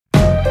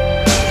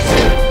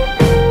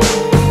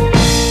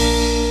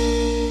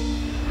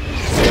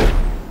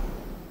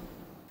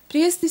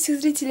Приветствую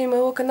всех зрителей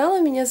моего канала,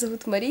 меня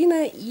зовут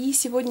Марина, и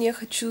сегодня я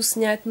хочу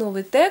снять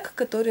новый тег,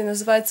 который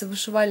называется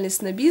 «Вышивальный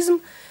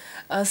снобизм».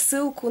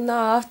 Ссылку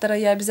на автора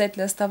я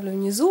обязательно оставлю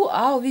внизу,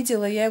 а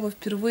увидела я его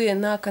впервые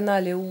на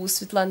канале у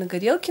Светланы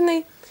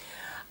Горелкиной.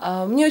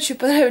 Мне очень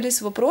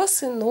понравились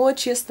вопросы, но,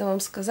 честно вам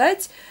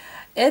сказать,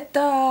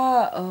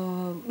 это,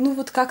 ну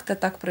вот как-то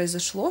так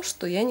произошло,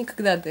 что я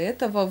никогда до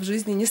этого в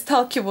жизни не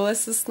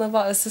сталкивалась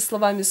со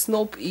словами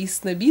сноб и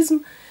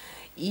снобизм,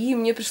 и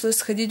мне пришлось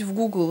сходить в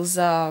Google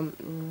за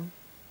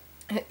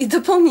и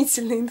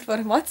дополнительной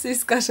информацией,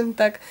 скажем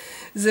так,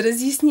 за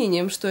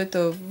разъяснением, что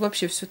это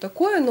вообще все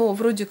такое, но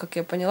вроде как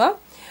я поняла.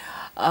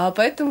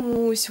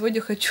 Поэтому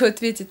сегодня хочу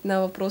ответить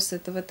на вопросы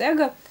этого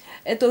тега.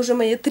 Это уже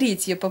моя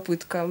третья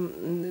попытка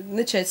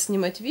начать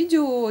снимать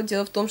видео.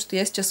 Дело в том, что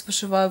я сейчас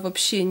вышиваю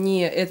вообще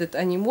не этот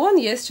анимон,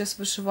 я сейчас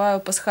вышиваю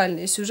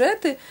пасхальные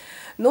сюжеты,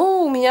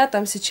 но у меня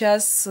там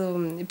сейчас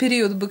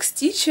период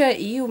бэкстича,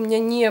 и у меня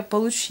не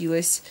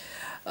получилось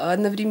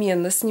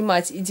одновременно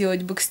снимать и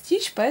делать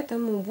бэкстич,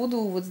 поэтому буду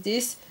вот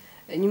здесь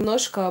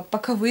немножко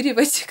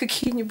поковыривать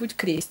какие-нибудь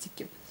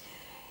крестики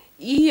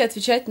и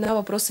отвечать на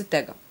вопросы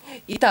тега.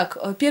 Итак,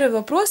 первый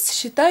вопрос.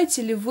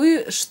 Считаете ли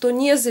вы, что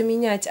не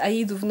заменять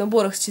Аиду в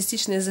наборах с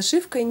частичной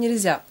зашивкой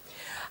нельзя?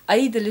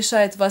 Аида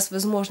лишает вас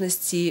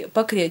возможности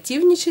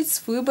покреативничать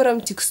с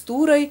выбором,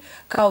 текстурой,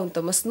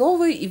 каунтом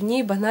основы, и в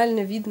ней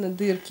банально видно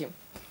дырки.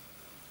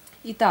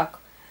 Итак,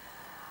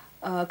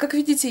 как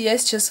видите, я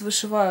сейчас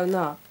вышиваю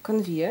на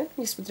конве,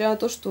 несмотря на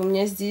то, что у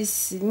меня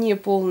здесь не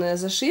полная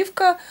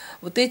зашивка.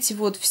 Вот эти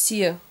вот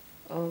все,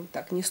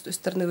 так, не с той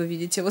стороны вы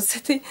видите, вот с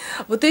этой,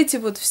 вот эти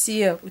вот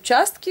все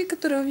участки,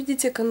 которые вы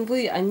видите,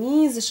 конвы,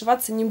 они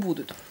зашиваться не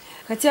будут.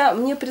 Хотя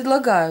мне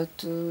предлагают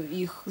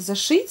их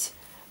зашить,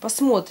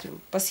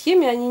 посмотрим. По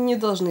схеме они не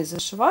должны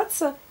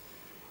зашиваться,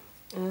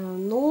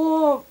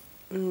 но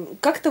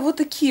как-то вот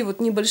такие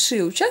вот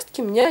небольшие участки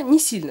меня не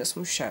сильно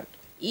смущают.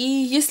 И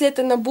если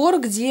это набор,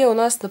 где у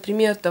нас,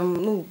 например,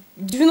 там,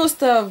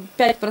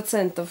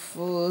 95%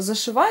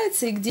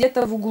 зашивается, и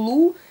где-то в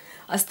углу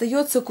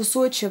остается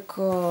кусочек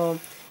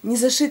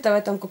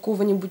незашитого там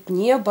какого-нибудь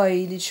неба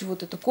или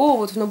чего-то такого,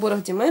 вот в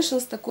наборах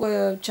Dimensions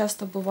такое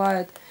часто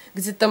бывает,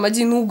 где там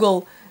один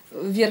угол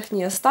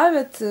верхний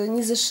оставят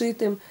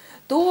незашитым,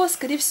 то,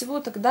 скорее всего,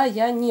 тогда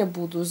я не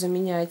буду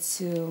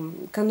заменять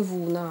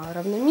канву на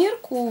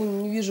равномерку,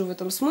 не вижу в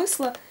этом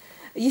смысла.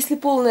 Если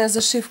полная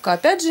зашивка,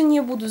 опять же,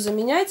 не буду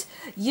заменять,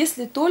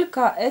 если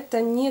только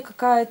это не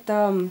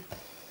какая-то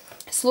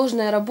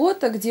сложная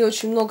работа, где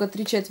очень много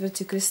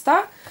 3/4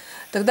 креста,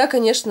 тогда,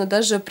 конечно,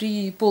 даже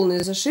при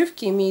полной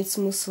зашивке имеет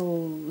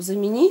смысл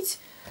заменить,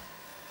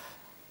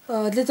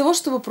 для того,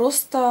 чтобы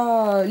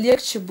просто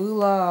легче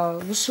было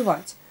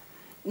вышивать.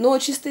 Но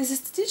чисто из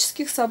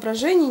эстетических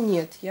соображений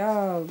нет,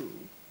 я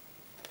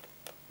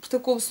в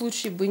таком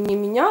случае бы не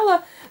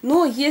меняла,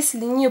 но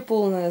если не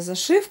полная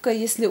зашивка,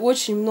 если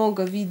очень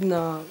много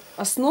видно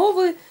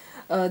основы,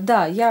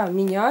 да, я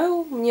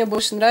меняю. Мне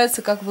больше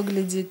нравится, как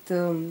выглядит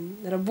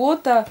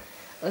работа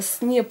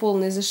с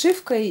неполной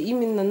зашивкой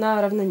именно на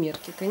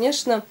равномерке.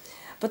 Конечно,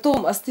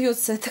 потом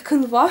остается эта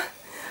канва,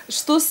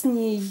 что с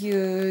ней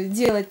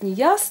делать не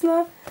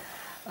ясно,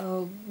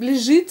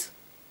 лежит,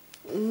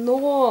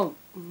 но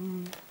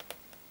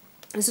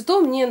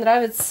зато мне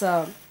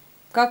нравится,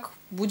 как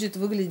будет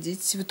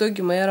выглядеть в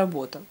итоге моя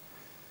работа.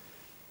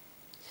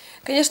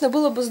 Конечно,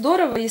 было бы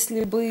здорово,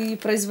 если бы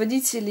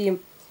производители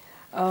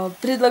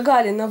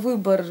предлагали на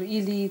выбор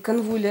или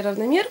канву, или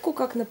равномерку,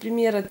 как,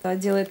 например, это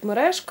делает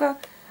Мэрешка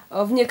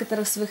в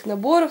некоторых своих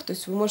наборах. То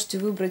есть вы можете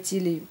выбрать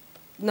или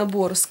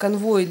набор с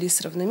канвой, или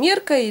с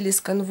равномеркой, или с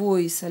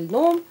канвой и со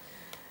льном.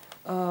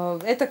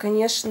 Это,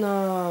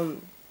 конечно,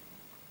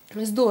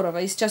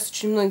 здорово. И сейчас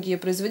очень многие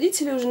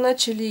производители уже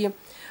начали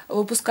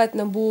выпускать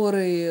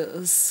наборы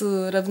с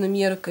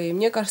равномеркой. И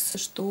мне кажется,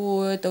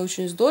 что это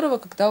очень здорово,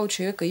 когда у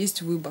человека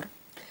есть выбор.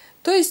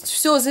 То есть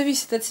все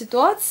зависит от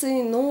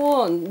ситуации,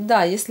 но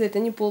да, если это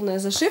не полная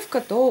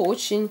зашивка, то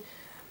очень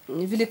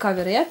велика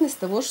вероятность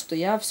того, что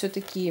я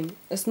все-таки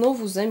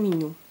основу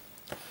заменю.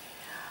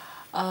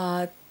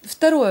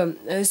 Второе.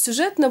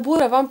 Сюжет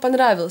набора вам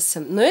понравился,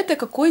 но это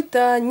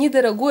какой-то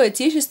недорогой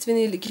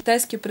отечественный или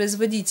китайский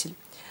производитель.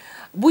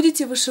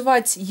 Будете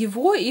вышивать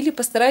его или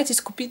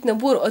постарайтесь купить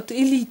набор от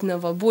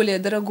элитного, более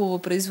дорогого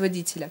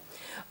производителя?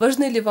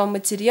 Важны ли вам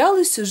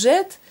материалы,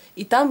 сюжет,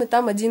 и там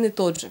один и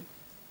тот же?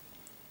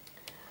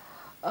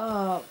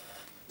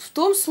 В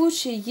том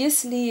случае,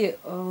 если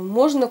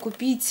можно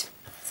купить,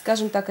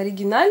 скажем так,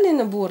 оригинальный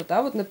набор,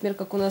 да, вот, например,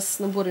 как у нас с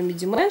наборами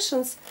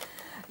Dimensions,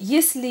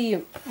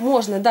 если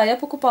можно, да, я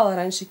покупала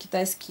раньше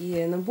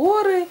китайские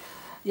наборы,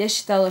 я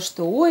считала,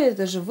 что ой,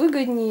 это же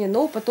выгоднее,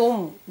 но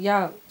потом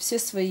я все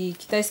свои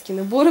китайские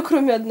наборы,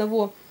 кроме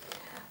одного,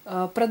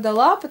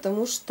 продала,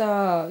 потому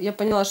что я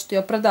поняла, что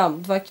я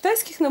продам 2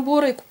 китайских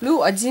набора и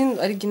куплю один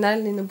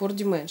оригинальный набор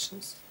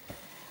Dimensions.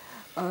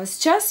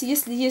 Сейчас,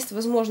 если есть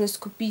возможность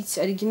купить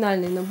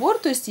оригинальный набор,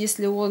 то есть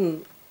если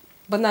он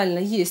банально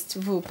есть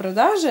в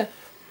продаже,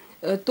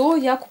 то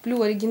я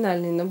куплю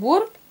оригинальный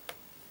набор.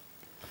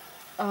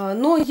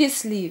 Но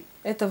если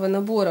этого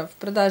набора в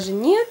продаже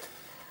нет,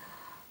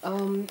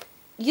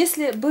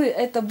 если бы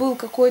это был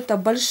какой-то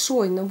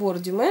большой набор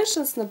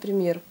Dimensions,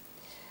 например,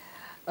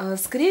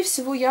 скорее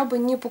всего, я бы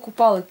не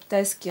покупала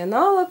китайский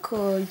аналог,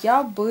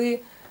 я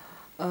бы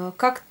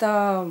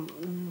как-то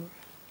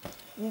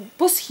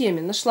по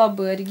схеме нашла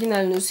бы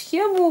оригинальную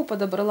схему,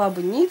 подобрала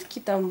бы нитки,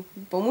 там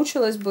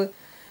помучилась бы,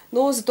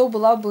 но зато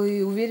была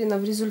бы уверена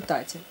в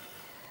результате.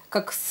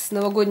 Как с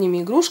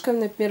новогодними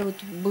игрушками, например,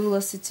 вот было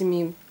с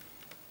этими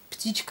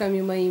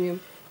птичками моими.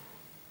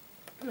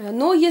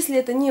 Но если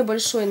это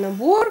небольшой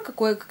набор,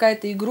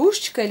 какая-то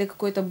игрушечка или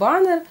какой-то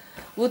баннер,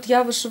 вот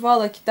я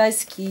вышивала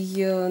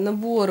китайский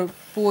набор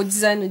по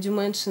дизайну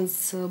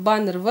Dimensions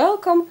баннер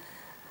Welcome.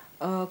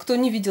 Кто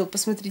не видел,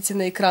 посмотрите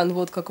на экран,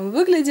 вот как он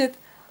выглядит.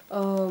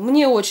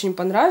 Мне очень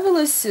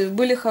понравилось,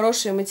 были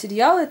хорошие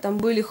материалы, там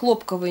были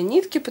хлопковые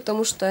нитки,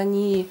 потому что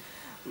они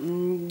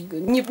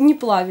не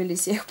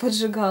плавились, я их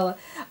поджигала.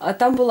 А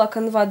там была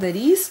канва де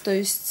рис, то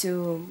есть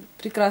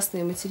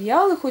прекрасные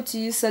материалы, хоть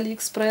и с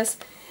Алиэкспресс.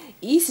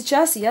 И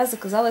сейчас я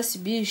заказала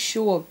себе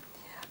еще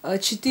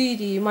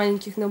 4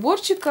 маленьких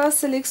наборчика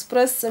с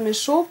Алиэкспресс,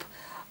 Шоп.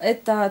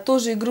 Это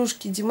тоже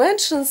игрушки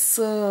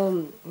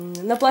Dimensions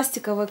на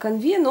пластиковой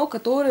канве, но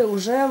которые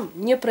уже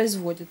не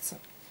производятся.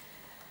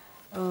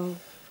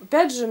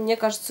 Опять же, мне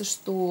кажется,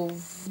 что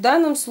в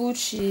данном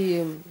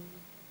случае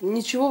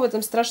ничего в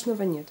этом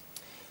страшного нет.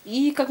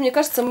 И, как мне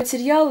кажется,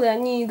 материалы,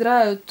 они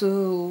играют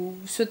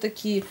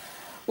все-таки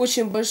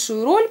очень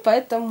большую роль,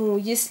 поэтому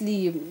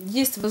если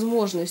есть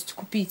возможность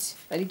купить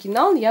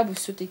оригинал, я бы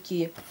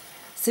все-таки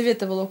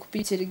советовала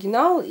купить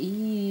оригинал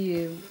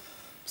и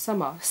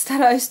сама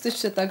стараюсь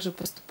точно так же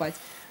поступать.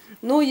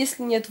 Но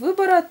если нет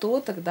выбора, то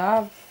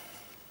тогда,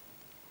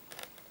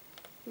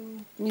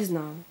 не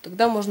знаю,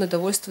 тогда можно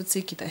довольствоваться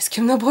и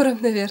китайским набором,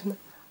 наверное.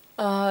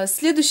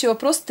 Следующий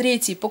вопрос,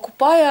 3.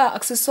 Покупая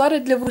аксессуары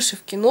для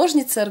вышивки,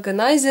 ножницы,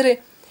 органайзеры,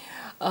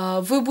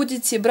 вы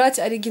будете брать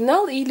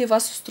оригинал или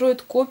вас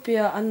устроит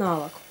копия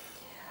аналог?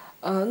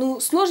 Ну,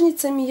 с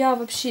ножницами я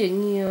вообще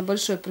не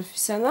большой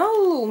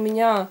профессионал. У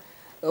меня,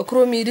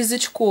 кроме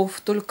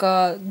резачков,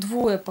 только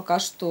 2 пока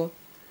что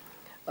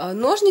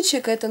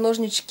ножничек. Это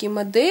ножнички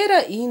Мадейра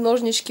и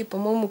ножнички,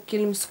 по-моему,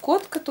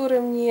 Кельмскот,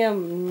 которые мне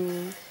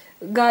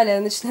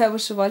Галя, ночная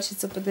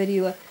вышивальщица,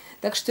 подарила.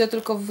 Так что я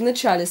только в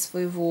начале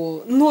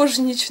своего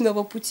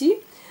ножничного пути.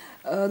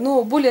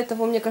 Но более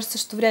того, мне кажется,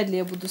 что вряд ли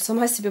я буду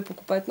сама себе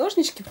покупать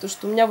ножнички, потому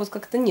что у меня вот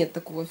как-то нет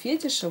такого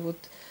фетиша, вот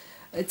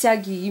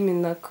тяги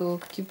именно к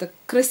каким-то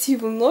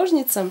красивым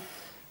ножницам.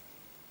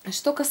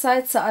 Что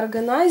касается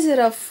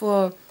органайзеров,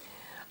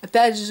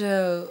 опять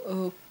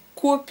же,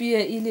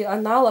 копия или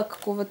аналог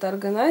какого-то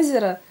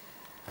органайзера,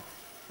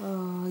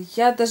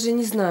 я даже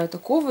не знаю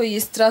такого.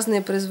 Есть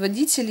разные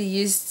производители,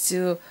 есть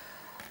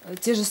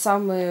те же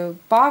самые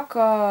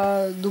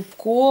Пака,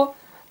 Дубко,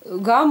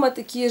 Гамма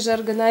такие же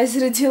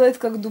органайзеры делает,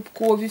 как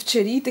Дубко,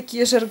 Вивчари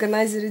такие же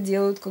органайзеры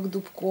делают, как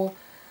Дубко,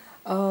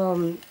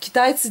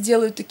 китайцы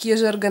делают такие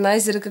же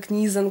органайзеры, как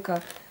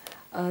Низанка.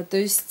 То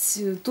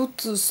есть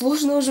тут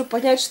сложно уже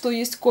понять, что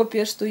есть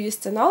копия, что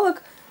есть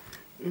аналог.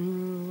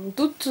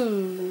 Тут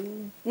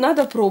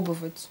надо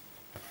пробовать.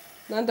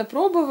 Надо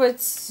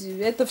пробовать,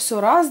 это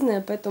все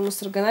разное, поэтому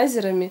с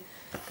органайзерами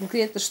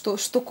конкретно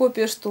что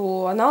копия,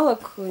 что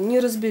аналог, не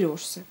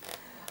разберешься.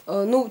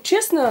 Ну,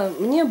 честно,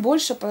 мне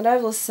больше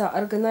понравился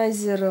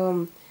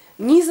органайзер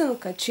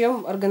Низанка,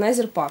 чем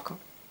органайзер Пака.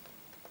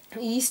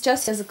 И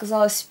сейчас я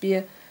заказала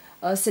себе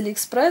с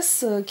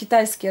Алиэкспресс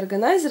китайский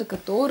органайзер,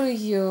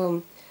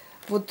 который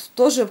вот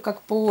тоже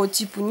как по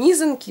типу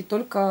Низанки,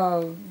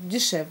 только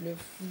дешевле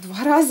в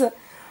 2 раза.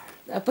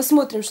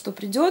 Посмотрим, что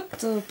придет,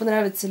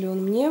 понравится ли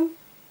он мне.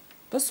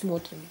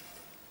 Посмотрим.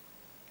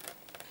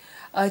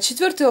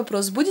 4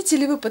 вопрос. Будете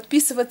ли вы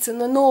подписываться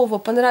на нового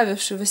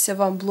понравившегося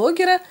вам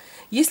блогера,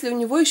 если у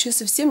него еще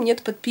совсем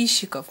нет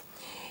подписчиков?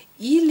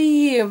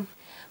 Или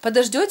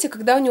подождете,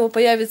 когда у него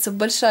появится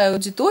большая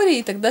аудитория,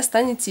 и тогда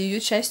станете ее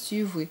частью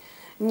и вы?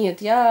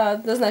 Нет, я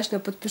однозначно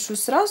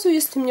подпишусь сразу,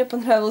 если мне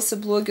понравился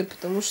блогер,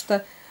 потому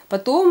что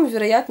потом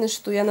вероятность,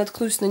 что я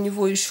наткнусь на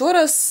него еще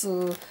раз,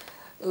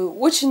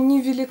 очень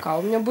невелика.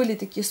 У меня были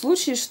такие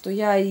случаи, что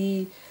я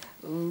и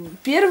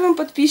первым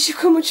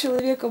подписчиком у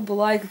человека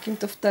была, и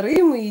каким-то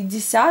 2-м, и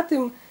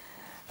 10-м.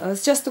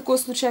 Сейчас такое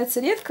случается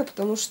редко,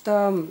 потому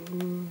что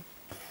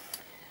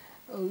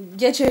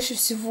я чаще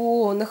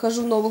всего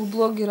нахожу новых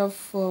блогеров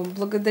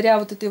благодаря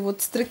вот этой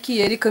вот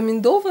строке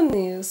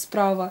 «рекомендованные»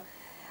 справа,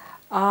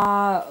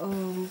 а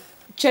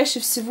чаще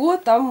всего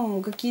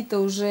там какие-то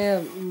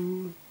уже,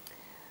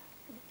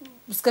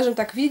 скажем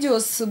так, видео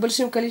с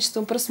большим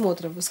количеством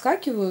просмотров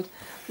выскакивают.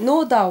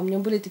 Но да, у меня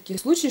были такие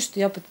случаи, что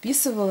я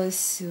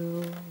подписывалась,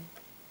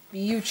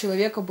 и у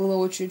человека было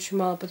очень-очень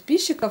мало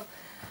подписчиков.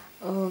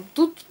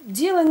 Тут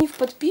дело не в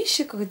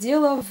подписчиках,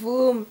 дело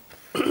в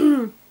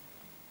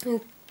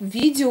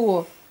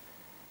видео,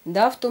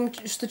 да, в том,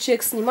 что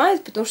человек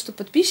снимает, потому что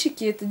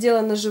подписчики — это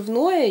дело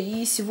наживное,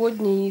 и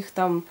сегодня их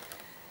там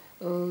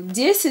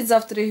 10,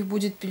 завтра их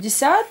будет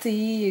 50,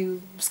 и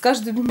с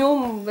каждым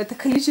днем это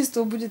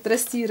количество будет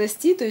расти и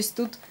расти. То есть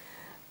тут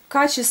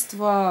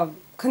качество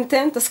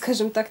контента,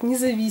 скажем так, не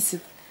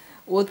зависит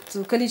от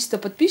количества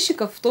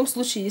подписчиков, в том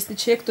случае, если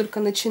человек только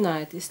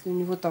начинает. Если у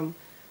него там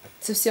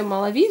совсем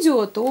мало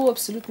видео, то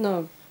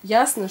абсолютно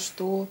ясно,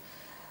 что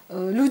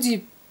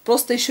люди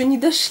просто еще не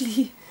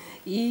дошли,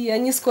 и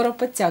они скоро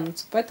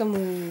подтянутся.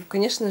 Поэтому,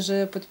 конечно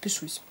же,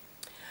 подпишусь.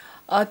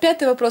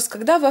 Пятый вопрос.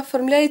 Когда вы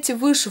оформляете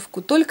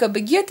вышивку, только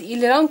багет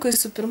или рамка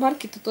из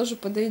супермаркета тоже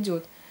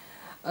подойдет?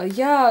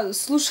 Я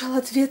слушала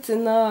ответы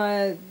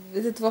на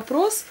этот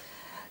вопрос,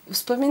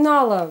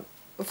 вспоминала,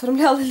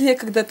 оформляла ли я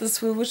когда-то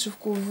свою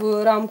вышивку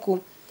в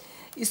рамку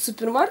из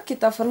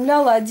супермаркета.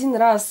 Оформляла один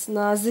раз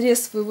на заре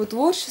своего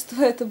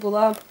творчества. Это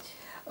была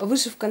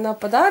вышивка на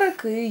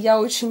подарок, и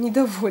я очень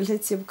недовольна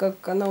тем,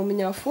 как она у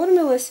меня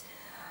оформилась.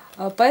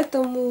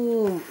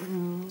 Поэтому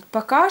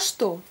пока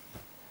что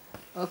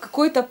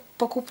какой-то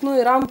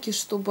покупной рамки,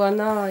 чтобы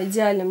она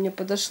идеально мне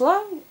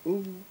подошла,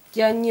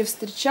 я не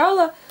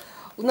встречала.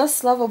 У нас,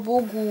 слава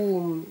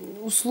богу,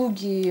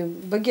 услуги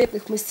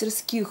багетных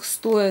мастерских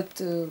стоят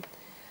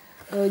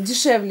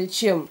дешевле,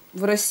 чем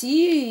в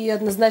России, и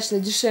однозначно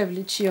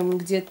дешевле, чем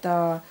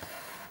где-то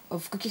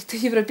в каких-то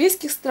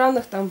европейских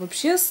странах. Там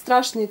вообще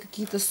страшные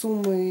какие-то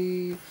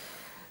суммы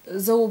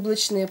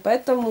заоблачные.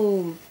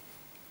 Поэтому,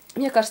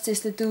 мне кажется,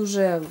 если ты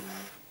уже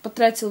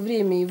потратил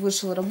время и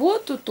вышел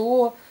работу,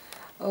 то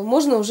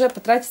можно уже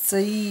потратиться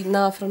и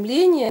на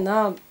оформление,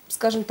 на,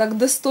 скажем так,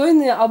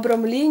 достойное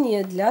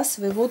обрамление для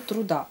своего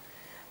труда,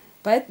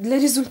 для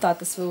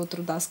результата своего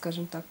труда,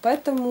 скажем так.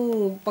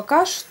 Поэтому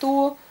пока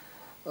что,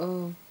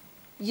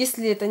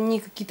 если это не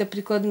какие-то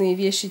прикладные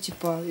вещи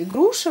типа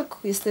игрушек,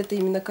 если это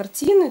именно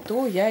картины,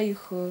 то я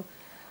их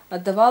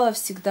отдавала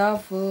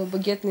всегда в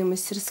багетные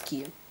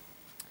мастерские.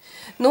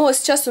 Но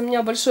сейчас у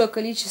меня большое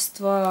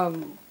количество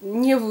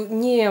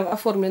не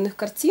оформленных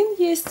картин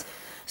есть,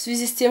 в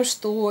связи с тем,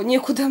 что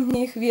некуда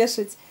мне их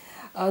вешать.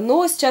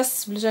 Но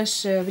сейчас в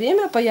ближайшее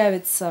время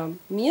появится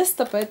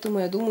место, поэтому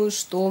я думаю,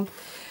 что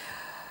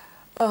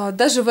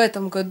даже в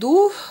этом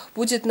году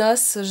будет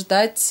нас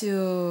ждать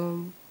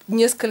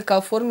несколько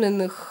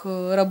оформленных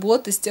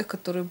работ из тех,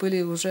 которые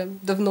были уже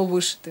давно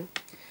вышиты.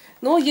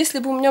 Но если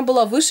бы у меня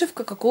была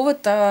вышивка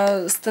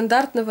какого-то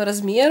стандартного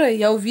размера,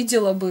 я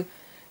увидела бы,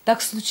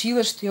 так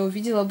случилось, что я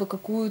увидела бы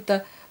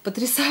какую-то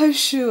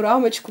потрясающую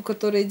рамочку,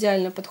 которая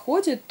идеально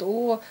подходит,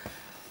 то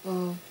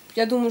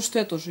я думаю, что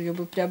я тоже ее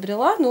бы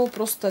приобрела, но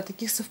просто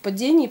таких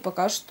совпадений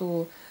пока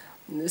что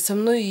со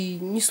мной и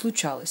не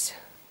случалось.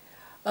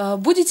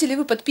 Будете ли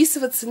вы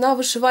подписываться на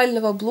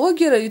вышивального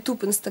блогера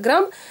YouTube,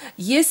 Instagram,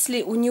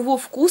 если у него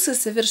вкусы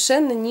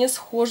совершенно не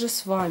схожи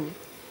с вами?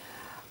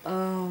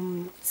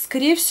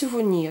 Скорее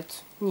всего, нет.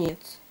 Нет.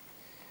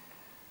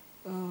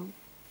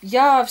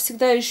 Я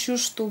всегда ищу,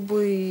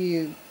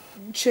 чтобы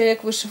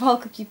человек вышивал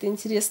какие-то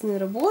интересные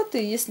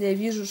работы, и если я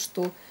вижу,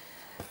 что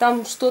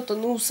там что-то,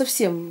 ну,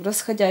 совсем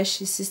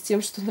расходящееся с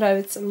тем, что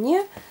нравится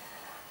мне,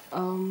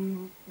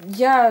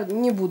 я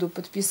не буду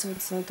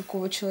подписываться на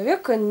такого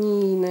человека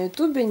ни на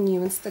Ютубе, ни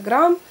в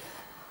Инстаграм.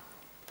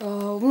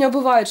 У меня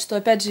бывает, что,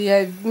 опять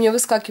же, мне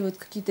выскакивают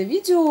какие-то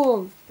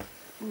видео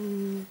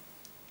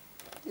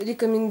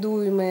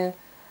рекомендуемые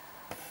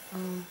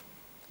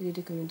или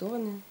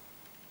рекомендованные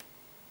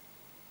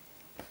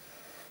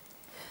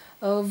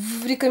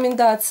в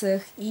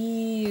рекомендациях,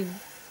 и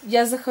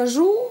я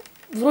захожу,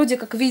 вроде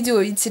как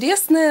видео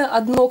интересное,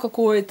 одно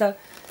какое-то,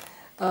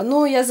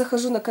 но я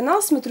захожу на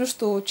канал, смотрю,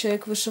 что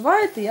человек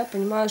вышивает, и я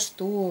понимаю,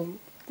 что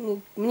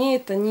мне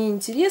это не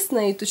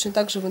интересно, и точно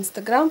так же в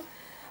Инстаграм.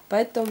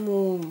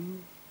 Поэтому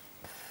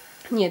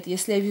нет,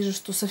 если я вижу,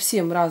 что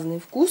совсем разные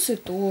вкусы,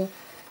 то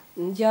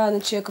я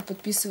на человека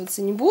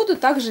подписываться не буду.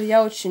 Также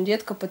я очень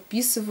редко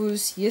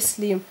подписываюсь,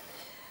 если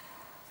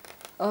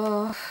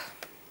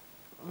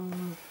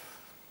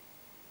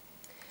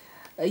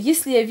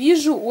я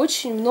вижу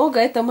очень много,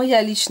 это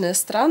моя личная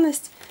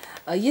странность,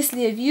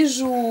 если я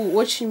вижу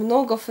очень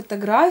много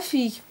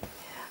фотографий,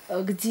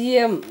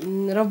 где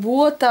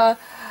работа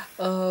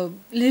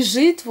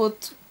лежит,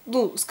 вот,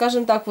 ну,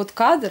 скажем так, вот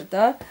кадр,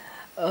 да,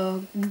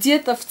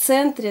 где-то в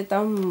центре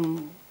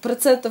там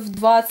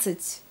 20%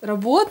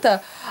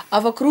 работа,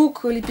 а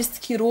вокруг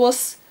лепестки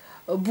роз,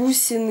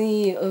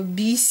 бусины,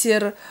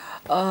 бисер,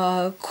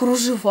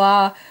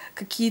 кружева,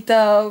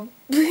 какие-то,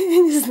 я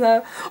не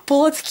знаю,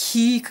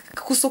 платки,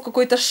 кусок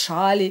какой-то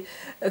шали,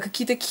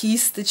 какие-то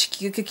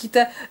кисточки,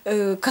 какие-то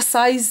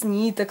коса из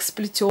ниток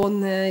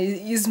сплетенная,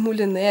 из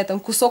мулине, там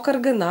кусок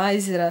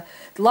органайзера,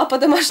 лапа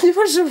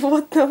домашнего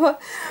животного.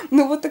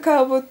 Ну, вот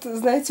такая вот,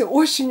 знаете,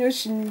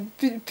 очень-очень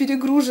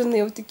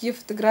перегруженные вот такие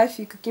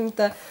фотографии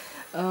каким-то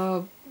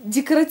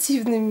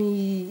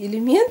декоративными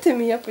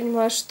элементами. Я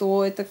понимаю,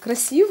 что это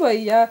красиво,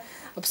 и я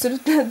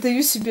абсолютно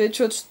отдаю себе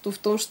отчет в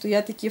том, что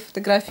я такие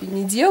фотографии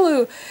не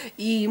делаю,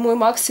 и мой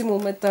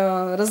максимум —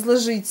 это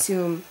разложить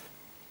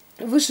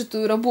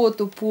вышитую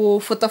работу по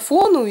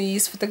фотофону и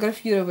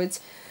сфотографировать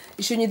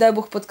еще, не дай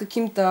бог, под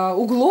каким-то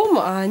углом,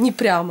 а не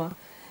прямо.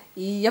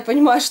 И я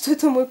понимаю, что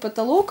это мой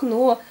потолок,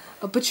 но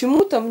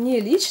почему-то мне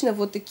лично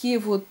вот такие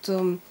вот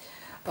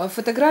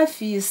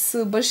фотографии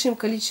с большим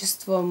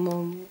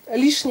количеством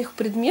лишних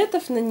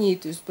предметов на ней,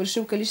 то есть с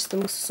большим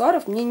количеством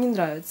аксессуаров, мне не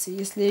нравятся.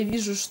 Если я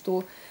вижу,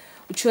 что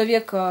у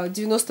человека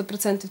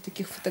 90%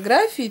 таких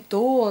фотографий,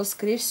 то,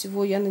 скорее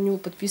всего, я на него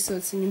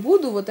подписываться не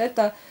буду. Вот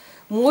это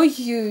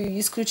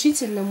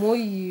исключительно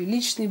мой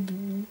личный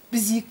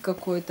бзик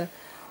какой-то.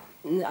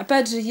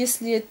 Опять же,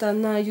 если это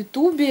на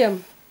Ютубе,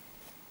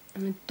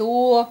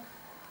 то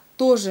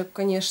тоже,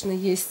 конечно,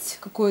 есть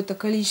какое-то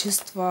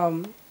количество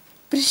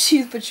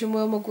причин, почему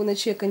я могу на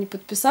человека не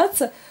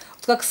подписаться.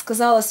 Вот как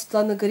сказала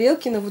Светлана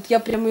Горелкина, вот я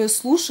прямо ее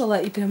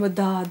слушала, и прямо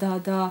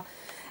да.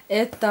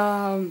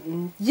 Это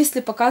если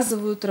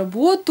показывают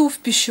работу в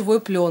пищевой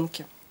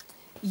пленке.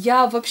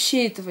 Я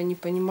вообще этого не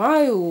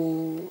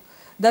понимаю.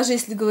 Даже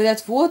если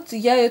говорят, вот,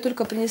 я ее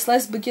только принесла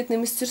из багетной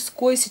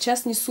мастерской,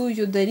 сейчас несу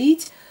ее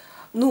дарить,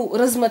 ну,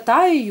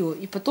 размотай ее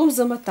и потом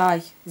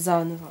замотай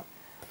заново.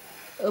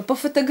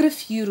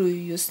 Пофотографируй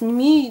ее,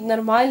 сними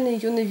нормально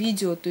ее на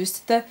видео. То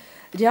есть это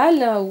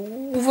реально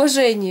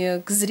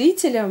уважение к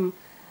зрителям.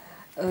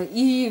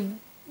 И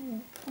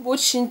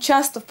очень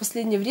часто в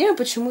последнее время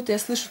почему-то я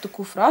слышу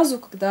такую фразу,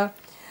 когда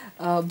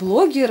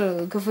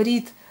блогер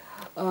говорит: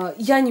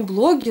 я не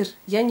блогер,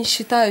 я не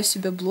считаю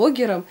себя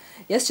блогером.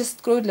 Я сейчас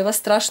открою для вас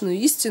страшную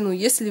истину.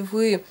 Если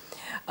вы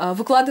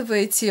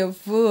выкладываете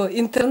в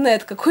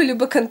интернет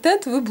какой-либо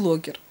контент, вы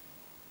блогер.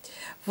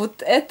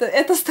 Вот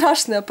это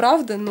страшная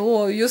правда,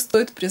 но ее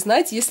стоит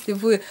признать. Если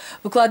вы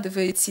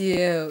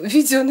выкладываете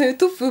видео на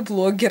YouTube, вы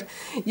блогер.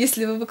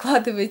 Если вы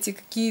выкладываете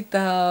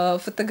какие-то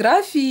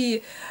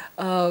фотографии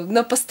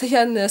на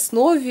постоянной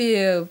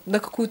основе, на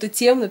какую-то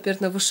тему,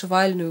 например, на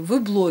вышивальную, вы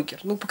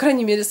блогер. Ну, по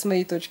крайней мере, с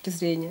моей точки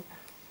зрения.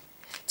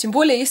 Тем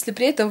более, если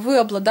при этом вы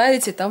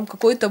обладаете там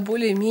какой-то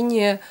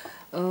более-менее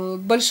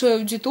большой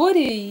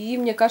аудиторией, и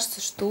мне кажется,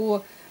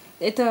 что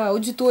эта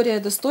аудитория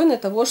достойна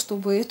того,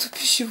 чтобы эту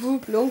пищевую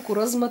пленку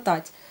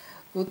размотать.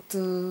 Вот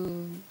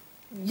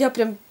я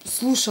прям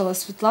слушала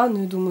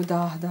Светлану и думаю,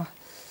 да.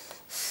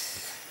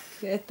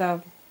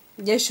 Это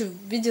я еще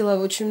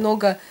видела очень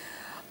много,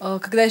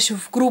 когда еще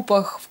в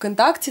группах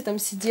ВКонтакте там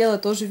сидела,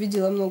 тоже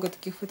видела много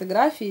таких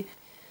фотографий.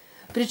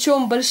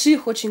 Причем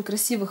больших, очень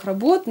красивых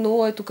работ,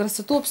 но эту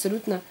красоту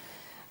абсолютно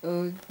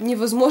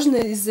невозможно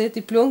из-за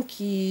этой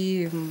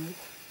пленки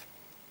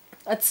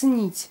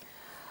оценить.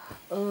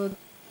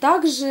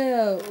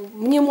 Также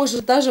мне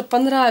может даже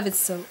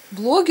понравиться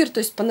блогер, то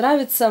есть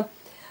понравится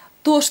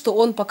то, что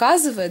он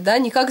показывает, да,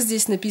 не как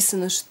здесь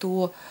написано,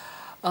 что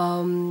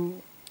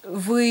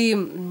вы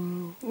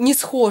не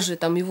схожи,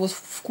 там его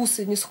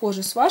вкусы не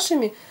схожи с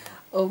вашими.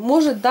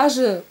 Может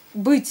даже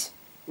быть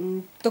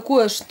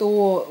такое,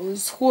 что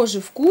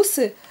схожи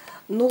вкусы,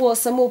 но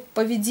само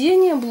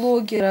поведение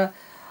блогера,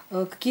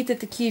 какие-то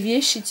такие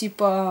вещи,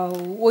 типа,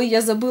 ой,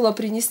 я забыла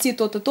принести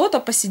то-то, то-то,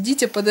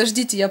 посидите,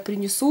 подождите, я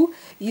принесу,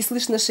 и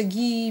слышно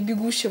шаги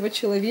бегущего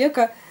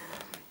человека.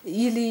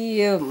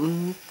 Или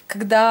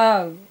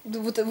когда...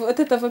 Вот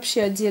это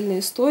вообще отдельная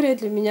история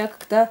для меня,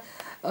 когда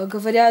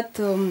говорят,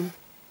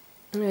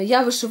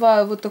 я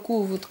вышиваю вот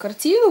такую вот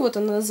картину, вот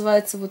она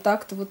называется вот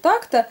так-то, вот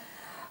так-то,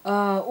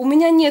 у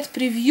меня нет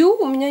превью,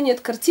 у меня нет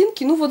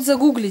картинки, ну вот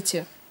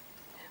загуглите.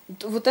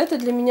 Вот это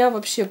для меня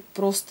вообще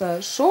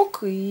просто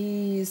шок,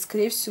 и,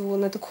 скорее всего,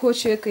 на такого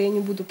человека я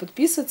не буду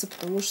подписываться,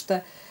 потому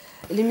что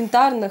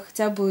элементарно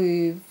хотя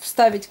бы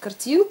вставить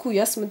картинку,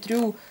 я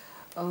смотрю,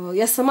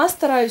 я сама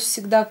стараюсь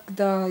всегда,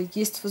 когда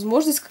есть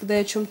возможность, когда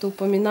я о чем-то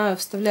упоминаю,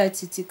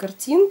 вставлять эти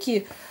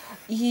картинки,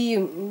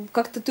 и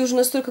как-то ты уже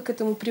настолько к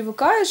этому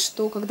привыкаешь,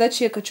 что когда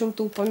человек о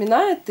чем-то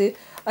упоминает, ты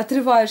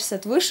отрываешься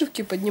от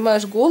вышивки,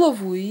 поднимаешь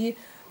голову и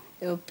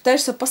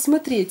пытаешься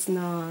посмотреть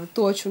на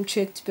то, о чем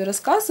человек тебе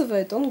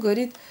рассказывает. Он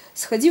говорит: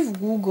 сходи в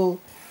Google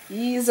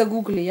и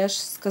загугли. Я же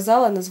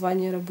сказала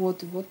название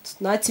работы. Вот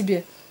на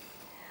тебе.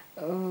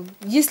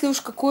 Если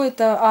уж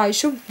какое-то...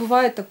 еще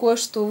бывает такое,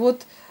 что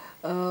вот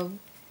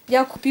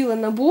я купила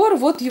набор,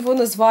 вот его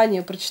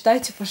название,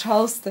 прочитайте,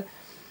 пожалуйста.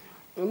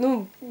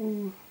 Ну,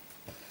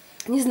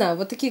 не знаю,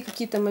 вот такие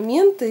какие-то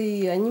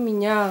моменты, они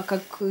меня,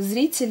 как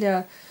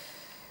зрителя,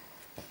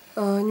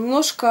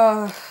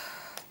 немножко...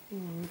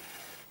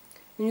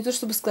 не то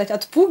чтобы сказать,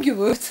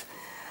 отпугивают,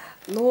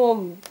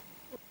 но,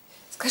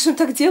 скажем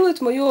так,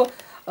 делают мое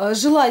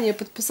желание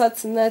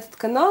подписаться на этот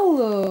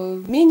канал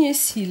менее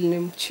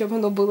сильным, чем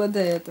оно было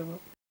до этого.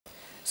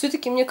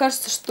 Все-таки мне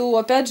кажется, что,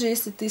 опять же,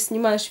 если ты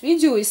снимаешь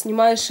видео и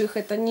снимаешь их,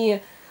 это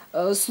не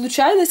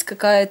случайность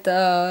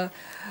какая-то,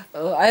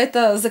 а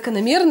это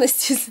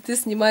закономерность. Если ты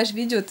снимаешь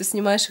видео, ты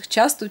снимаешь их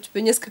часто, у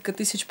тебя несколько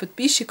тысяч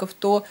подписчиков,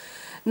 то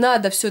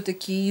надо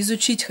все-таки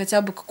изучить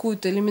хотя бы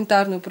какую-то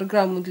элементарную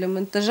программу для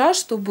монтажа,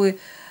 чтобы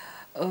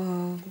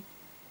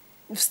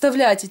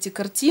вставлять эти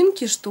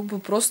картинки, чтобы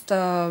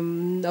просто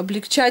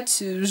облегчать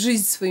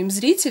жизнь своим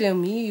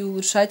зрителям и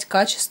улучшать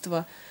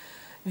качество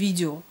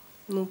видео.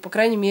 Ну, по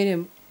крайней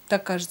мере,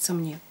 так кажется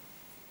мне.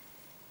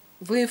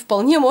 Вы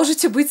вполне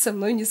можете быть со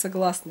мной не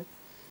согласны.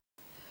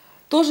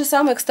 То же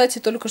самое, кстати,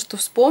 только что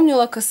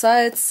вспомнила,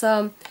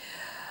 касается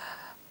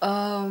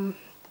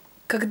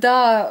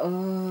когда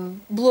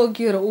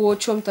блогер о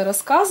чем-то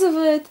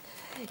рассказывает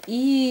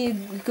и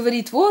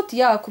говорит: вот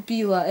я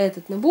купила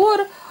этот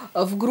набор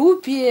в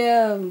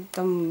группе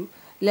там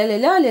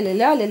ля-ля-ля,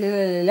 ля-ля-ля,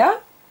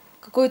 ля-ля-ля-ля,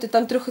 какое-то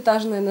там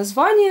трехэтажное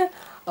название,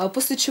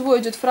 после чего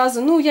идет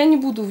фраза: ну, я не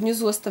буду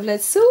внизу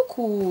оставлять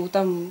ссылку,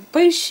 там,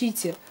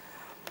 поищите.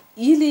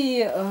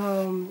 Или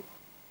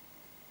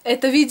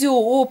это видео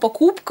о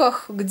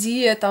покупках,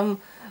 где там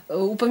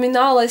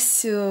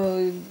упоминалось,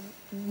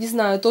 не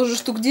знаю, тоже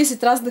штук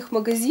 10 разных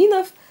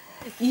магазинов,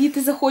 и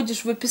ты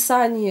заходишь в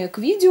описание к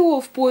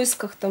видео в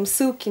поисках там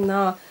ссылки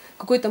на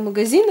какой-то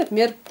магазин,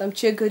 например, там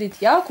человек говорит: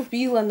 я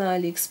купила на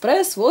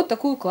Алиэкспресс вот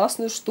такую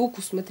классную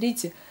штуку,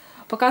 смотрите,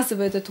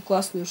 показывает эту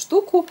классную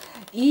штуку,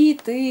 и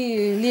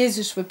ты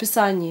лезешь в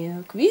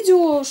описание к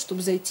видео,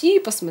 чтобы зайти,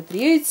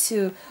 посмотреть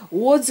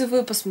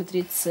отзывы,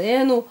 посмотреть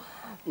цену,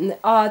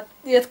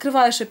 и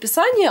открываешь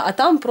описание, а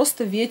там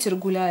просто ветер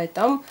гуляет,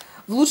 там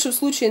в лучшем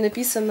случае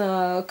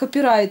написано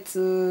копирайт,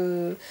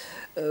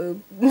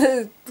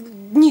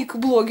 ник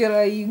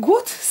блогера и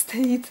год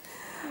стоит,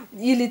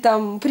 или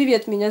там: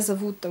 привет, меня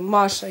зовут там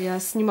Маша, я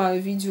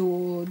снимаю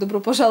видео, добро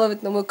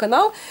пожаловать на мой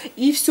канал,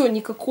 и все,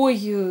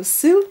 никакой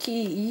ссылки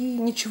и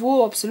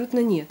ничего абсолютно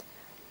нет.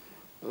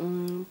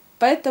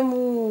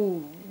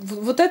 Поэтому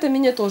вот это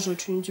меня тоже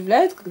очень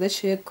удивляет, когда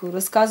человек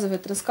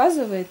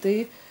рассказывает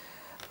и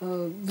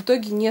в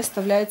итоге не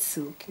оставляет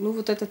ссылки. Ну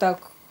вот это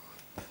так,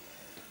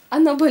 о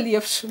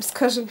наболевшем,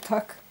 скажем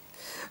так,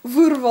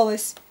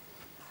 вырвалось.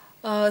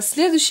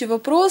 Следующий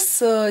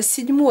вопрос,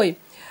 7.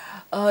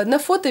 На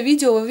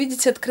фото-видео вы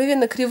видите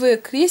откровенно кривые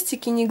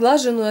крестики,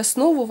 неглаженную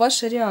основу.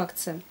 Ваша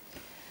реакция?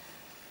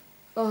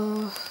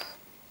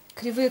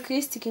 Кривые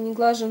крестики,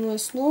 неглаженную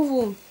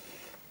основу.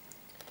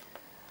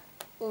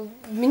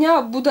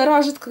 Меня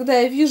будоражит, когда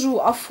я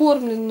вижу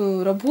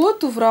оформленную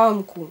работу в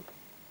рамку.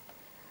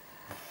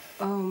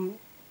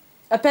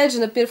 Опять же,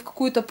 например, в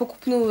какую-то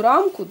покупную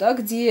рамку, да,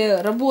 где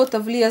работа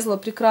влезла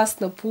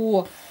прекрасно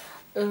по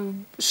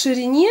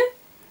ширине,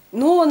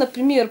 но,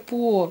 например,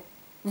 по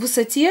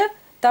высоте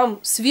там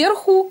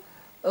сверху,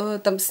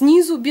 там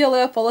снизу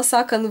белая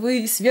полоса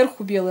канвы и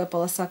сверху белая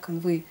полоса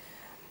канвы.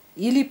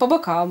 Или по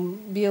бокам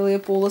белые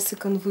полосы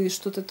канвы,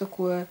 что-то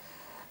такое.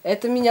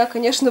 Это меня,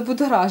 конечно,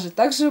 будоражит.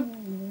 Также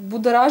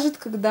будоражит,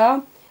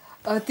 когда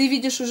ты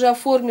видишь уже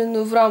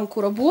оформленную в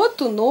рамку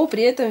работу, но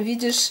при этом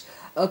видишь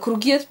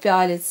круги от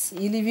пялец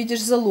или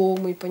видишь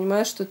заломы, и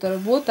понимаешь, что эта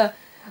работа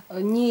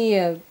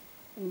не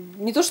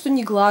то, что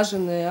не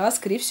глаженная, а,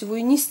 скорее всего,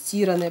 и не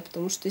стиранная,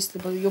 потому что если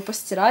бы ее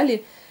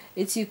постирали,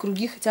 эти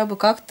круги хотя бы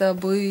как-то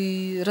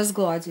бы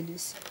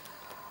разгладились.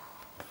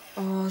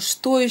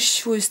 Что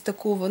еще из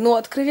такого? Ну,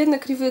 откровенно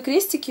кривые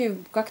крестики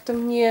как-то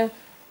мне,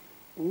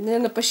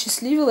 наверное,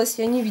 посчастливилось.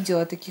 Я не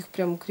видела таких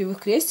прям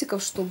кривых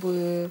крестиков,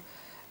 чтобы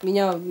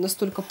меня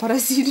настолько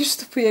поразили,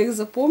 чтобы я их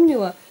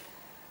запомнила.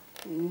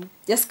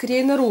 Я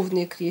скорее на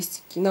ровные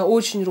крестики, на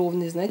очень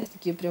ровные, знаете,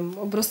 такие прям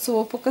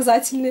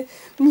образцово-показательные,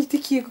 не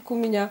такие, как у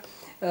меня.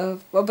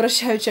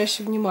 Обращаю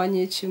чаще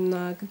внимание, чем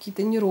на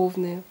какие-то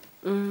неровные.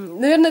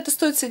 Наверное, это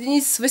стоит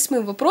соединить с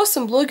 8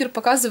 вопросом. Блогер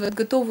показывает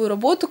готовую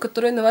работу,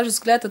 которая, на ваш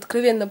взгляд,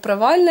 откровенно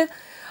провальная.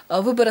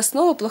 Выбор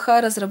основы,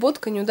 плохая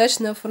разработка,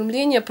 неудачное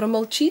оформление.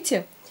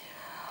 Промолчите.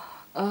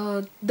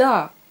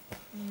 Да,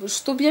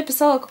 чтобы я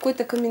писала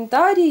какой-то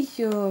комментарий,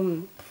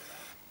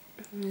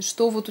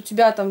 что вот у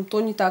тебя там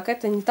то не так,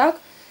 это не так.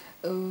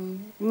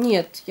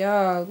 Нет,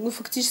 я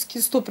фактически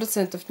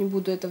 100% не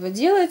буду этого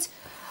делать.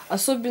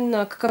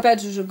 Особенно, как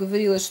опять же уже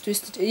говорилось, что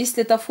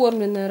если это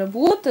оформленная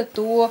работа,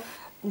 то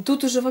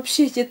тут уже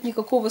вообще нет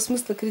никакого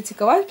смысла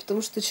критиковать,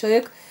 потому что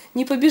человек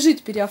не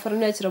побежит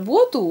переоформлять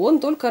работу, он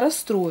только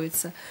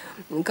расстроится.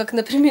 Как,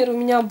 например, у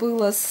меня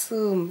было с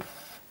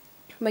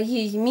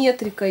моей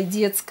метрикой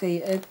детской,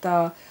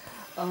 это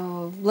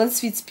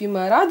 «Лансвит.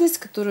 Спимая радость»,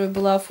 которая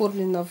была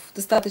оформлена в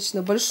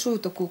достаточно большую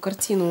такую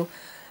картину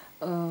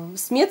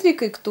с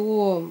метрикой.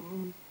 Кто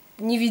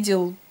не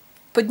видел,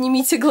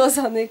 поднимите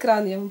глаза на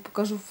экран, я вам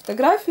покажу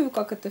фотографию,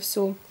 как это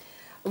все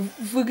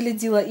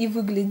выглядело и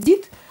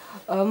выглядит.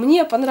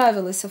 Мне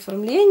понравилось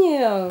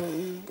оформление.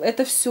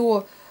 Это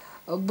все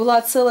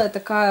была целая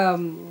такая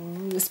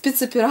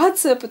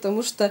спецоперация,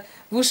 потому что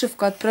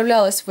вышивка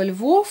отправлялась во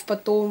Львов,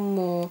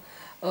 потом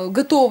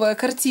готовая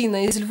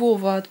картина из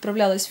Львова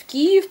отправлялась в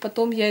Киев,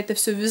 потом я это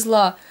все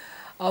везла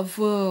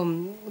в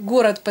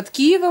город под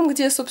Киевом,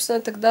 где,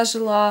 собственно, тогда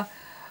жила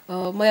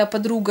моя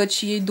подруга,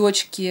 чьей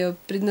дочке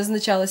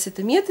предназначалась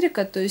эта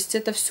метрика. То есть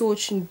это все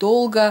очень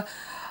долго,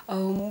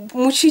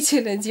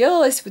 мучительно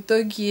делалось. В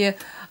итоге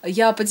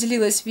я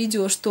поделилась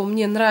видео, что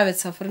мне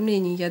нравится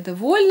оформление, я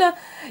довольна.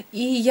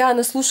 И я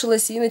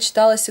наслушалась и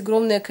начиталась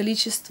огромное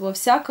количество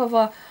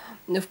всякого,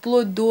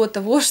 вплоть до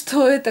того,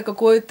 что это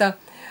какое-то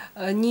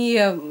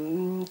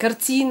не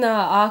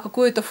картина, а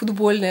какое-то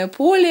футбольное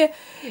поле,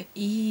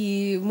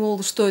 и,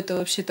 мол, что это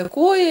вообще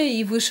такое,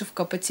 и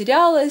вышивка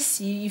потерялась,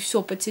 и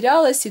все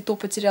потерялось, и то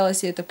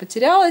потерялось, и это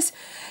потерялось.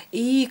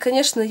 И,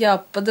 конечно,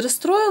 я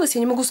подрастроилась, я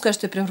не могу сказать,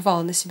 что я прям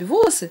рвала на себе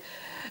волосы,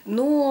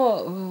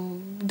 Но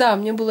да,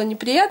 мне было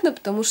неприятно,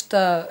 потому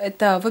что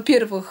это,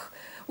 во-первых,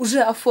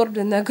 уже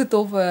оформленная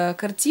готовая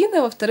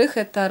картина, во-вторых,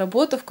 это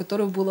работа, в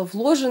которую было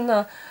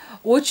вложено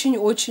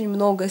очень-очень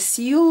много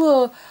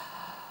сил,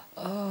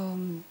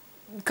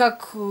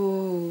 как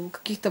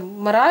каких-то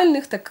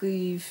моральных, так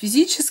и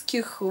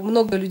физических.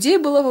 Много людей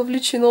было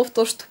вовлечено в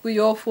то, чтобы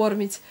ее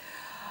оформить.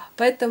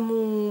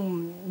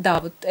 Поэтому,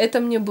 да, вот это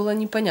мне было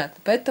непонятно.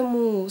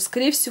 Поэтому,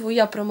 скорее всего,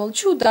 я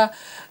промолчу, да,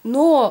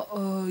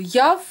 но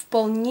я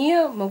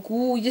вполне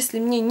могу, если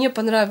мне не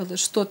понравилось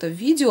что-то в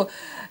видео,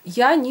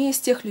 я не из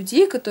тех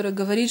людей, которые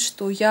говорят,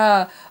 что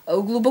я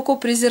глубоко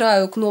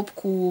презираю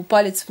кнопку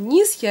 «палец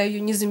вниз», я ее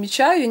не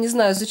замечаю, я не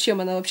знаю, зачем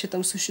она вообще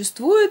там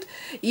существует,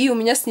 и у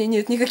меня с ней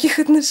нет никаких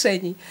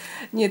отношений.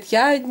 Нет,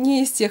 я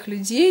не из тех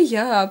людей,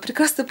 я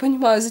прекрасно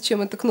понимаю,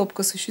 зачем эта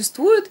кнопка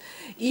существует,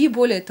 и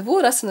более того,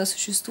 раз она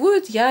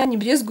существует, я не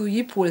брезгую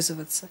ей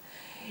пользоваться.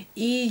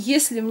 И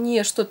если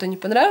мне что-то не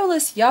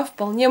понравилось, я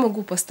вполне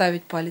могу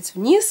поставить палец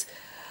вниз,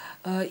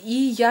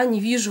 и я не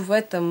вижу в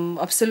этом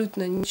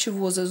абсолютно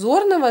ничего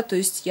зазорного, то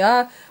есть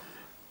я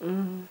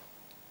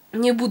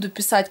не буду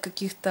писать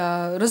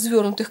каких-то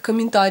развернутых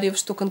комментариев,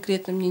 что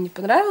конкретно мне не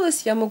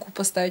понравилось, я могу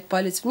поставить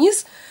палец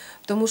вниз,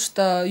 потому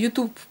что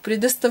YouTube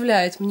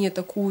предоставляет мне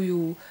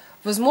такую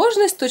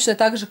возможность, точно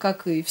так же,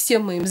 как и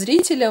всем моим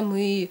зрителям,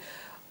 и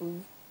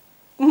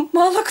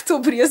мало кто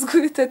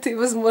брезгует этой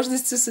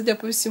возможностью, судя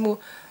по всему.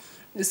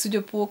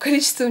 Судя по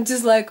количеству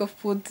дизлайков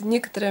под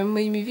некоторыми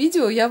моими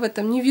видео, я в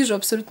этом не вижу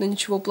абсолютно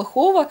ничего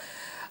плохого.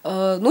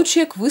 Но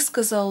человек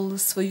высказал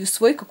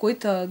свой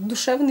какой-то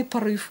душевный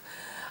порыв.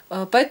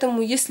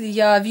 Поэтому, если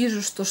я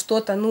вижу, что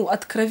что-то,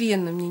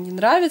 откровенно мне не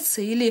нравится,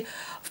 или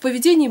в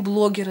поведении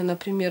блогера,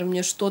 например,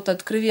 мне что-то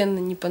откровенно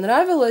не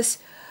понравилось,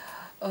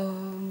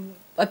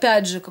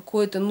 опять же,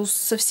 какое-то,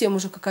 совсем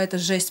уже какая-то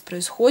жесть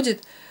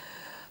происходит,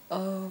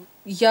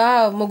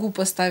 я могу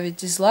поставить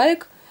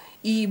дизлайк.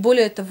 И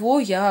более того, у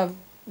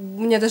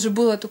меня даже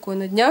было такое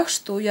на днях,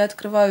 что я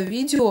открываю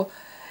видео,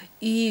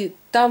 и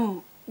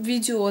там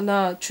видео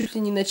чуть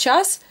ли не на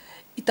час,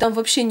 и там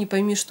вообще не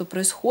пойми, что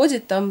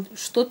происходит, там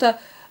что-то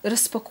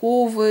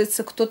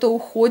распаковывается, кто-то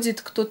уходит,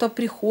 кто-то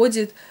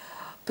приходит,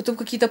 потом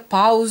какие-то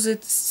паузы,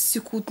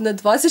 секунд на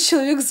 20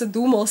 человек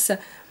задумался.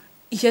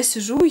 И я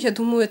сижу, я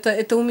думаю,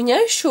 это у меня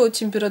еще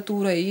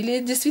температура, или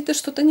действительно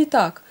что-то не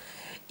так?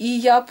 И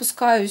я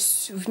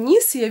опускаюсь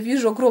вниз, и я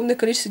вижу огромное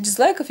количество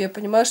дизлайков, я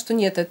понимаю, что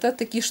нет, это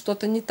таки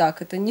что-то не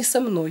так, это не со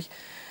мной.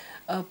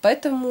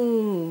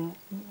 Поэтому,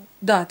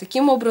 да,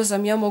 таким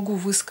образом я могу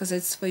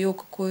высказать свое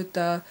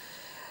какое-то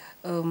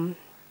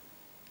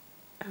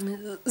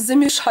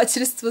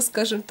замешательство,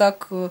 скажем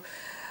так, по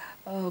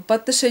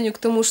отношению к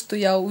тому, что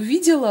я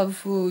увидела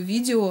в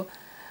видео,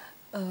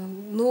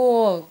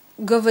 но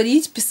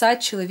говорить,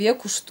 писать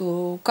человеку,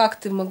 что как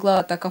ты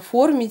могла так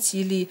оформить,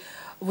 или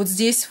вот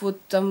здесь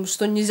вот там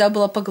что нельзя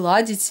было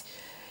погладить,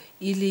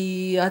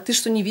 или а ты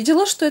что, не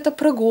видела, что это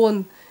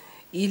прогон,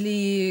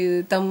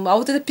 или там, а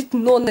вот это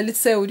пятно на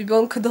лице у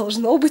ребенка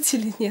должно быть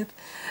или нет.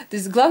 То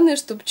есть главное,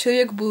 чтобы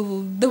человек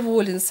был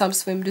доволен сам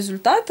своим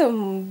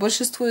результатом.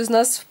 Большинство из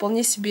нас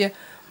вполне себе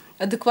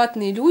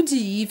адекватные люди,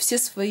 и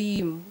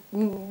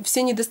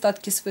все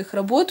недостатки своих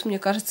работ, мне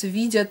кажется,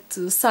 видят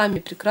сами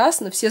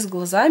прекрасно, все с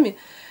глазами.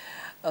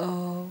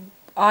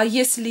 А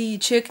если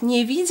человек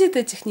не видит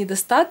этих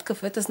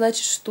недостатков, это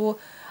значит, что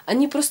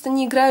они просто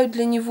не играют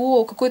для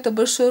него какой-то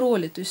большой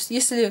роли. То есть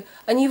если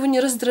они его не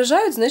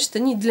раздражают, значит,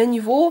 они для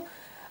него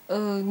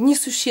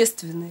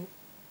несущественны.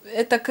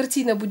 Эта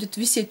картина будет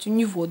висеть у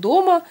него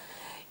дома,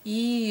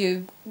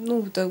 и,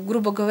 это,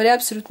 грубо говоря,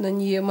 абсолютно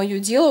не мое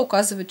дело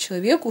указывать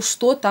человеку,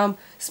 что там,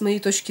 с моей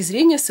точки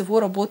зрения, с его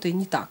работой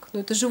не так.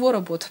 Это же его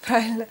работа,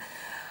 правильно?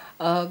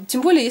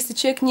 Тем более, если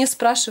человек не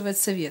спрашивает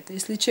совета.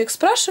 Если человек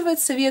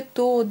спрашивает совет,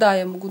 то да,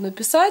 я могу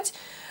написать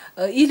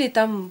или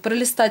там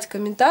пролистать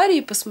комментарии,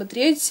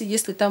 посмотреть,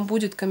 если там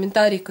будет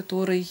комментарий,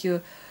 который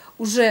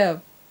уже,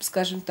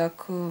 скажем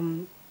так,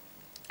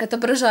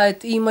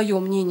 отображает и мое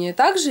мнение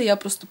также, я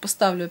просто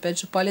поставлю, опять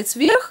же, палец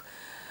вверх,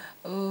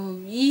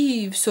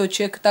 и все,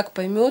 человек так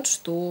поймет,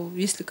 что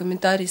если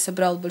комментарий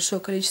собрал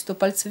большое количество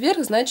пальцев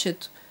вверх,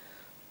 значит,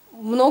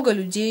 много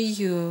людей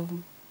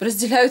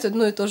разделяют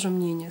одно и то же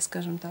мнение,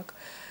 скажем так.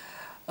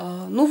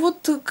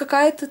 Вот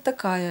какая-то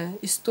такая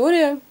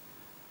история.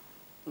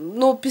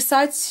 Но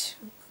писать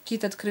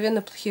какие-то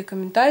откровенно плохие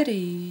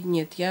комментарии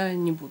нет, я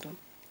не буду.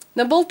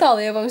 Наболтала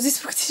я вам здесь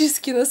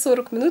фактически на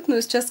 40 минут, но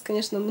сейчас,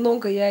 конечно,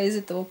 много я из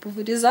этого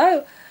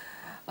повырезаю.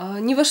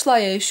 Не вошла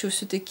я еще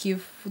все-таки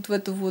вот в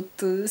эту вот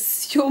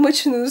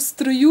съемочную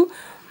струю,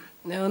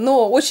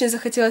 но очень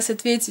захотелось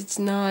ответить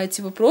на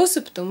эти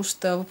вопросы, потому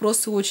что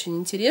вопросы очень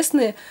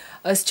интересные.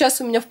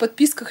 Сейчас у меня в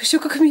подписках еще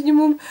как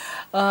минимум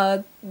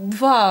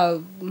 2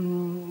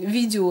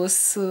 видео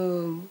с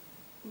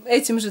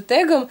этим же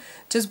тегом.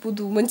 Сейчас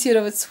буду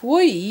монтировать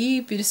свой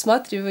и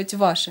пересматривать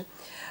ваши.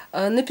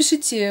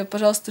 Напишите,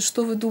 пожалуйста,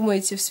 что вы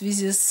думаете в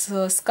связи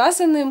с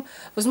сказанным.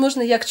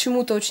 Возможно, я к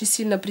чему-то очень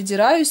сильно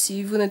придираюсь,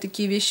 и вы на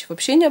такие вещи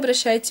вообще не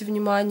обращаете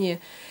внимания.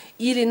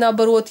 или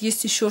наоборот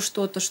есть еще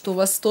что-то, что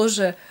вас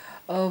тоже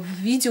в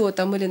видео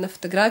там или на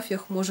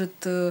фотографиях может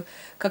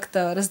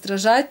как-то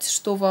раздражать,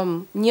 что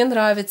вам не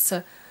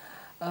нравится.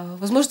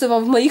 Возможно,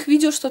 вам в моих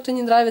видео что-то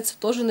не нравится,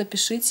 тоже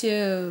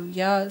напишите,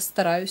 я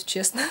стараюсь,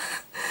 честно.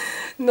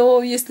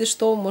 Но если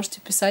что, можете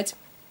писать.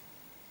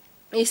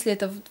 Если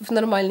это в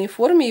нормальной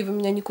форме, и вы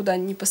меня никуда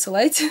не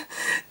посылаете,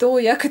 то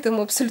я к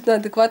этому абсолютно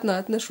адекватно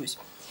отношусь.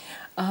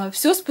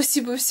 Все,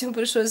 спасибо всем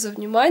большое за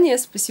внимание,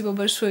 спасибо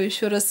большое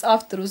еще раз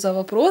автору за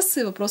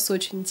вопросы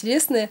очень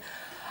интересные.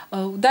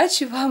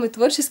 Удачи вам и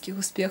творческих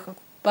успехов.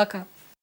 Пока!